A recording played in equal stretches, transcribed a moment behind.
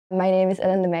My name is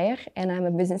Ellen de Meijer and I'm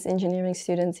a business engineering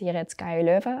student here at KU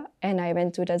Leuven, and I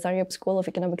went to the Zagreb School of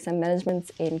Economics and Management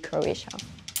in Croatia.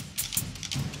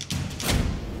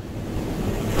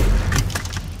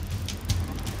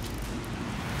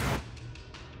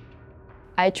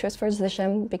 I chose for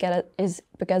ZSHM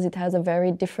because it has a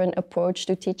very different approach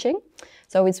to teaching.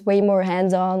 So it's way more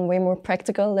hands-on, way more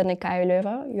practical than at KU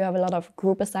Leuven. You have a lot of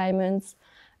group assignments,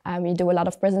 you do a lot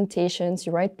of presentations,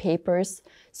 you write papers.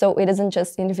 So it isn't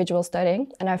just individual studying.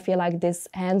 And I feel like this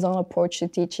hands-on approach to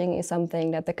teaching is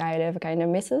something that the KU Leuven kind of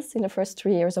misses in the first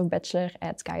 3 years of bachelor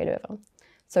at KU Leuven.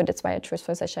 So that's why I chose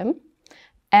for ZSHM.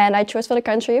 And I chose for the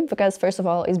country because, first of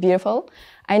all, it's beautiful.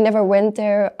 I never went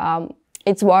there.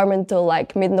 It's warm until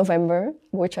like mid-November,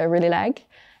 which I really like.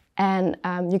 And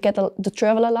you get to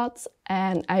travel a lot.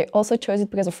 And I also chose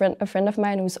it because a friend of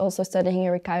mine who's also studying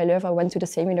here at KU Leuven went to the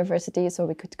same university, so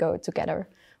we could go together,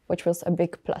 which was a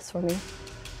big plus for me.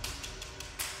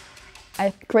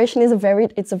 Croatian is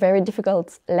a very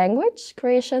difficult language,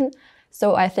 Croatian.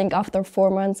 So I think after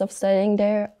 4 months of studying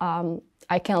there,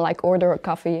 I can like order a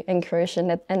coffee in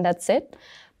Croatian and that's it.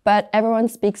 But everyone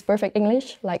speaks perfect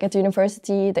English. Like at the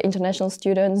university, the international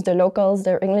students, the locals,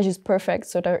 their English is perfect,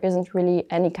 so there isn't really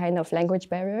any kind of language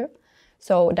barrier.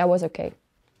 So that was okay.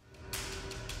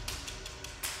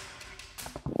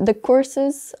 The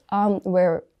courses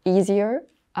were easier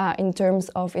in terms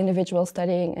of individual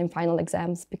studying and final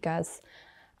exams because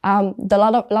a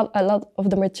lot of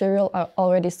the material I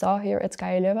already saw here at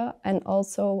KU Leuven, and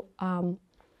also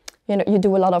you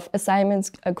do a lot of assignments,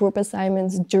 group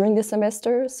assignments during the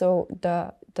semester, so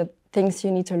the things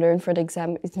you need to learn for the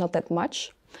exam is not that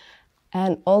much.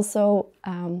 And also,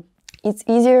 it's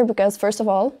easier because, first of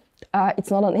all,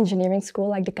 it's not an engineering school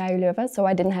like the KU Leuven, so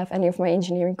I didn't have any of my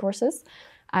engineering courses.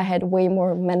 I had way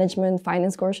more management,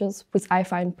 finance courses, which I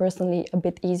find personally a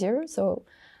bit easier. So,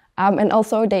 and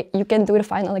also, you can do the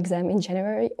final exam in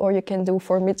January, or you can do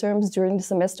 4 midterms during the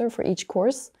semester for each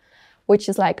course, which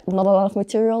is like not a lot of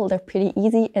material, they're pretty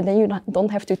easy, and then you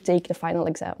don't have to take the final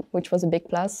exam, which was a big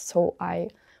plus. So I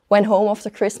went home after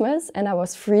Christmas and I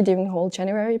was free during the whole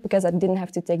January because I didn't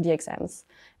have to take the exams,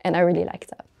 and I really liked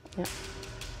that. Yeah.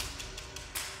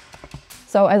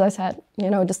 So as I said,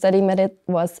 the study method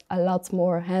was a lot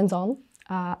more hands-on,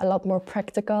 a lot more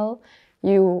practical.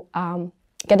 You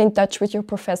get in touch with your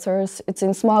professors. It's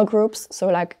in small groups, so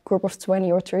like a group of 20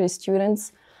 or 30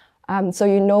 students. So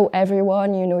you know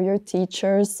everyone, you know your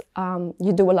teachers,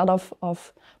 you do a lot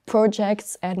of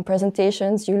projects and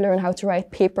presentations, you learn how to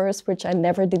write papers, which I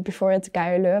never did before at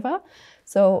KU Leuven.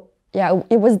 So yeah,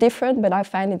 it was different, but I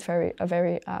find it a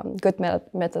very good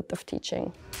method of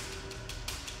teaching.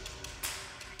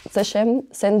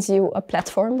 ZSHM sends you a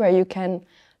platform where you can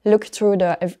look through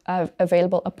the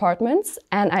available apartments,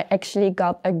 and I actually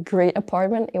got a great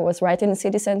apartment. It was right in the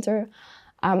city center.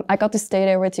 I got to stay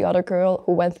there with the other girl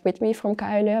who went with me from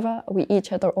KU Leuven. We each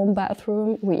had our own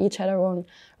bathroom, we each had our own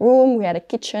room, we had a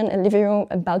kitchen, a living room,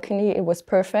 a balcony. It was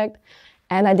perfect,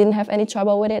 and I didn't have any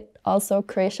trouble with it. Also,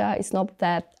 Croatia is not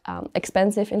that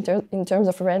expensive in terms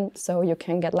of rent, so you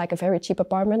can get like a very cheap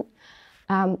apartment,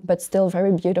 but still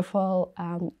very beautiful.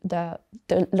 The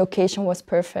location was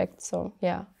perfect, so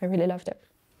yeah, I really loved it.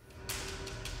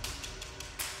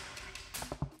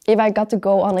 If I got to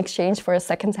go on exchange for a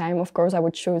second time, of course, I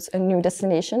would choose a new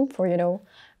destination for,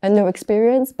 a new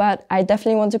experience. But I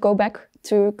definitely want to go back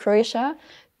to Croatia,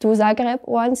 to Zagreb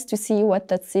once, to see what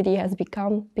that city has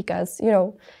become. Because,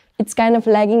 it's kind of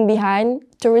lagging behind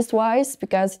tourist-wise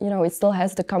because, it still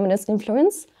has the communist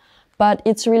influence. But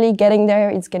it's really getting there,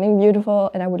 it's getting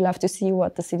beautiful, and I would love to see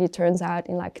what the city turns out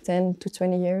in like 10 to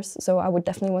 20 years. So I would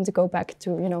definitely want to go back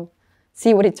to,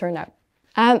 see what it turned out.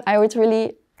 And I would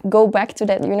really go back to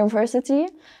that university.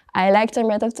 I liked their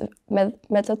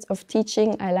methods of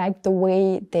teaching. I liked the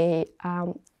way they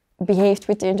behaved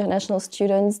with the international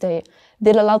students. They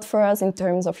did a lot for us in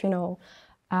terms of,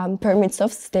 permits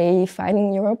of stay,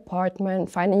 finding your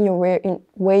apartment, finding your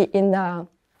way in the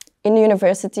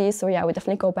university. So yeah, I would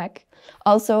definitely go back.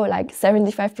 Also, like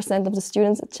 75% of the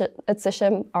students at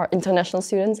ZSHM are international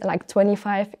students, and like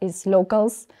 25 is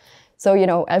locals. So,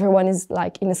 everyone is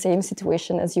like in the same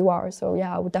situation as you are. So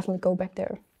yeah, I would definitely go back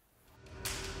there.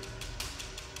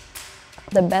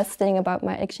 The best thing about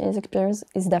my exchange experience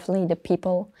is definitely the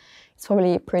people. It's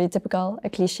probably pretty typical,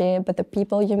 a cliche, but the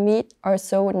people you meet are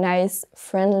so nice,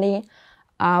 friendly,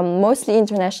 mostly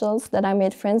internationals that I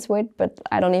made friends with, but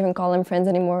I don't even call them friends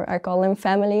anymore. I call them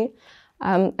family.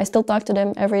 I still talk to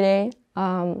them every day.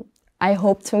 I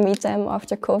hope to meet them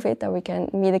after COVID, that we can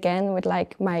meet again with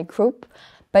like my group.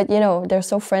 But they're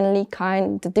so friendly,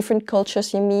 kind, the different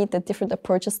cultures you meet, the different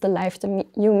approaches to life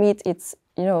you meet, it's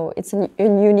you know, it's a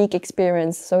unique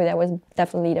experience. So that was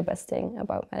definitely the best thing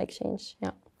about my exchange.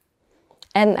 Yeah.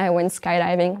 And I went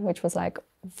skydiving, which was like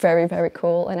very, very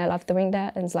cool. And I love doing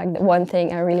that. And it's like the one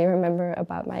thing I really remember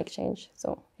about my exchange.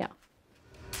 So yeah.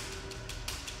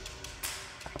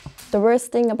 The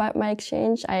worst thing about my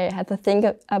exchange, I had to think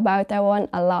about that one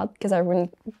a lot because I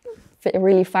wouldn't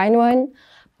really find one.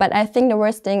 But I think the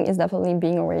worst thing is definitely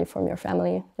being away from your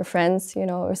family, your friends. You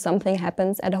know, if something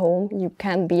happens at home, you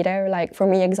can't be there. Like for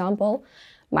me, example,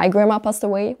 my grandma passed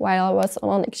away while I was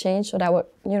on exchange, so that was,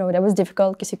 you know, that was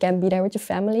difficult because you can't be there with your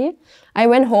family. I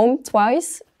went home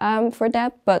twice for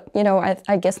that, but you know,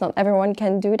 I guess not everyone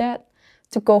can do that,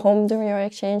 to go home during your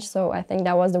exchange. So I think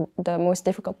that was the most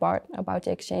difficult part about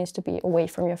the exchange, to be away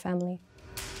from your family.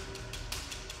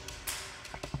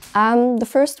 The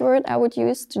first word I would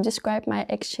use to describe my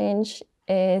exchange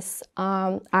is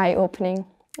eye-opening.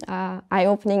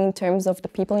 Eye-opening in terms of the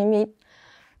people you meet,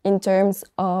 in terms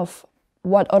of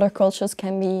what other cultures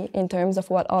can be, in terms of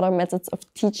what other methods of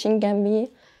teaching can be.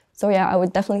 So yeah, I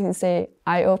would definitely say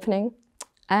eye-opening.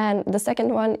 And the second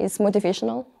one is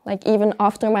motivational. Like even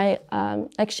after my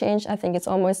exchange, I think it's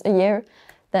almost a year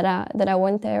that I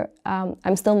went there,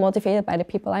 I'm still motivated by the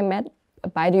people I met,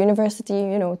 by the university,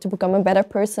 you know, to become a better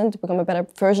person, to become a better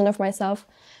version of myself,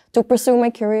 to pursue my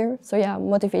career. So yeah,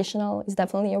 motivational is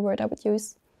definitely a word I would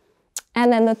use.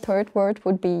 And then the third word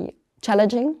would be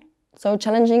challenging. So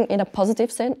challenging in a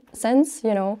positive sense,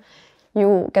 you know,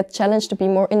 you get challenged to be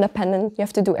more independent. You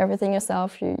have to do everything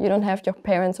yourself. You don't have your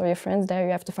parents or your friends there.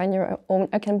 You have to find your own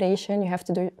accommodation. You have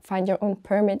to find your own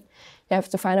permit. You have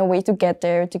to find a way to get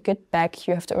there, to get back.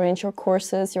 You have to arrange your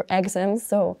courses, your exams.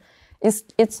 So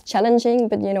it's challenging,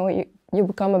 but you know, you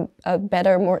become a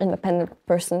better, more independent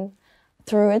person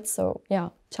through it. So yeah,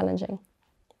 challenging.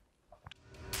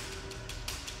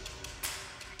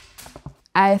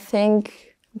 I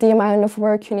think the amount of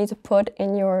work you need to put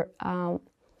in your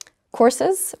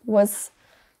courses was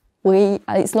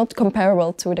it's not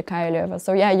comparable to the KU Leuven.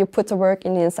 So yeah, you put the work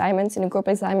in the assignments, in the group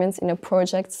assignments, in the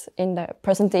projects, in the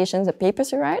presentations, the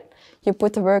papers you write. You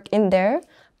put the work in there.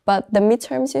 But the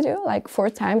midterms you do, like 4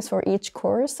 times for each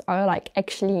course, are like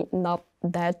actually not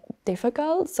that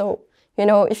difficult. So, you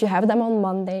know, if you have them on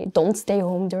Monday, don't stay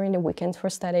home during the weekend for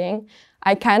studying.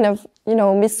 I kind of, you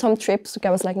know, missed some trips because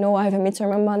I was like, no, I have a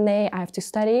midterm on Monday, I have to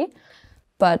study.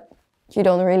 But you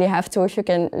don't really have to. If you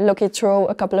can look it through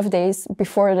a couple of days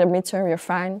before the midterm, you're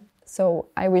fine. So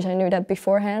I wish I knew that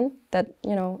beforehand, that,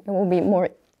 you know, it will be more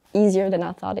easier than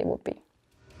I thought it would be.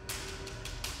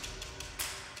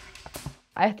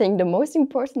 I think the most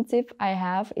important tip I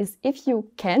have is if you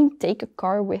can take a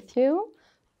car with you,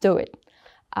 do it.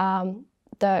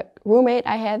 The roommate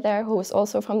I had there, who was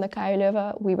also from the KU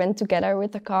Leuven, we went together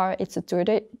with the car. It's a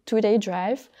two-day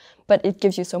drive, but it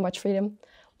gives you so much freedom.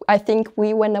 I think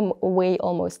we went away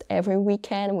almost every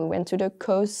weekend. We went to the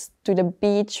coast, to the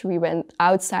beach. We went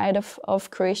outside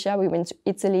of Croatia. We went to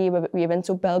Italy. We went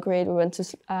to Belgrade. We went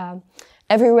to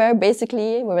everywhere,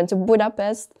 basically. We went to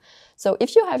Budapest. So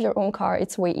if you have your own car,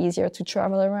 it's way easier to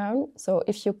travel around. So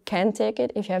if you can take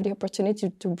it, if you have the opportunity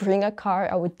to bring a car,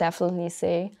 I would definitely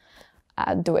say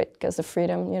do it, because the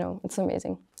freedom, you know, it's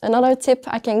amazing. Another tip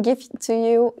I can give to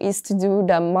you is to do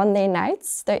the Monday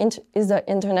nights. There is the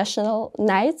international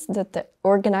nights that are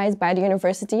organized by the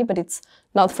university, but it's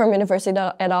not from university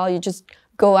at all. You just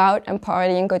go out and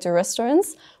party and go to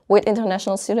restaurants with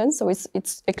international students. So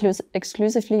it's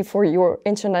exclusively for your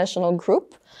international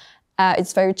group.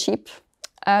 It's very cheap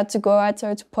to go out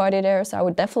there to party there. So I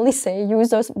would definitely say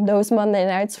use those Monday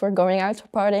nights for going out for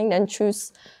partying,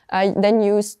 then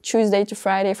use Tuesday to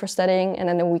Friday for studying, and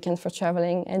then the weekend for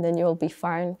traveling, and then you'll be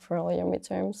fine for all your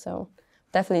midterms. So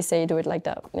definitely say do it like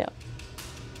that, yeah.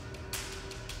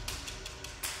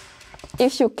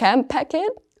 If you can pack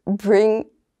it, bring,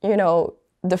 you know,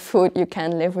 the food you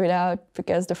can live without,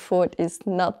 because the food is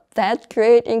not that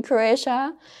great in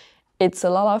Croatia. It's a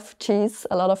lot of cheese,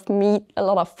 a lot of meat, a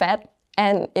lot of fat.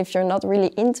 And if you're not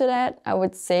really into that, I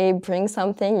would say bring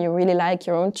something you really like,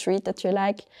 your own treat that you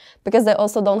like. Because they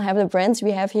also don't have the brands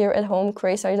we have here at home.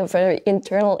 Croatia is a very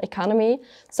internal economy.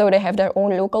 So they have their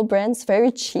own local brands,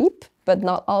 very cheap, but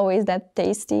not always that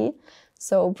tasty.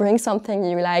 So bring something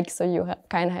you like so you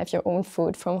kind of have your own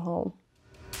food from home.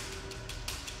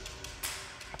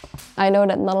 I know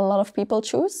that not a lot of people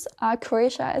choose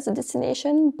Croatia as a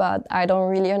destination, but I don't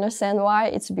really understand why.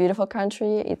 It's a beautiful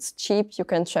country, it's cheap, you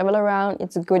can travel around,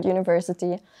 it's a good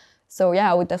university. So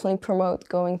yeah, I would definitely promote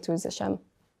going to Zagreb.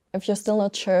 If you're still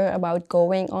not sure about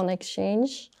going on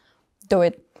exchange, do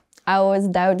it. I was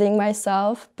doubting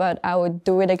myself, but I would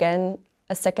do it again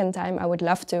a second time. I would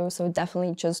love to, so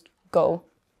definitely just go.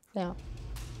 Yeah.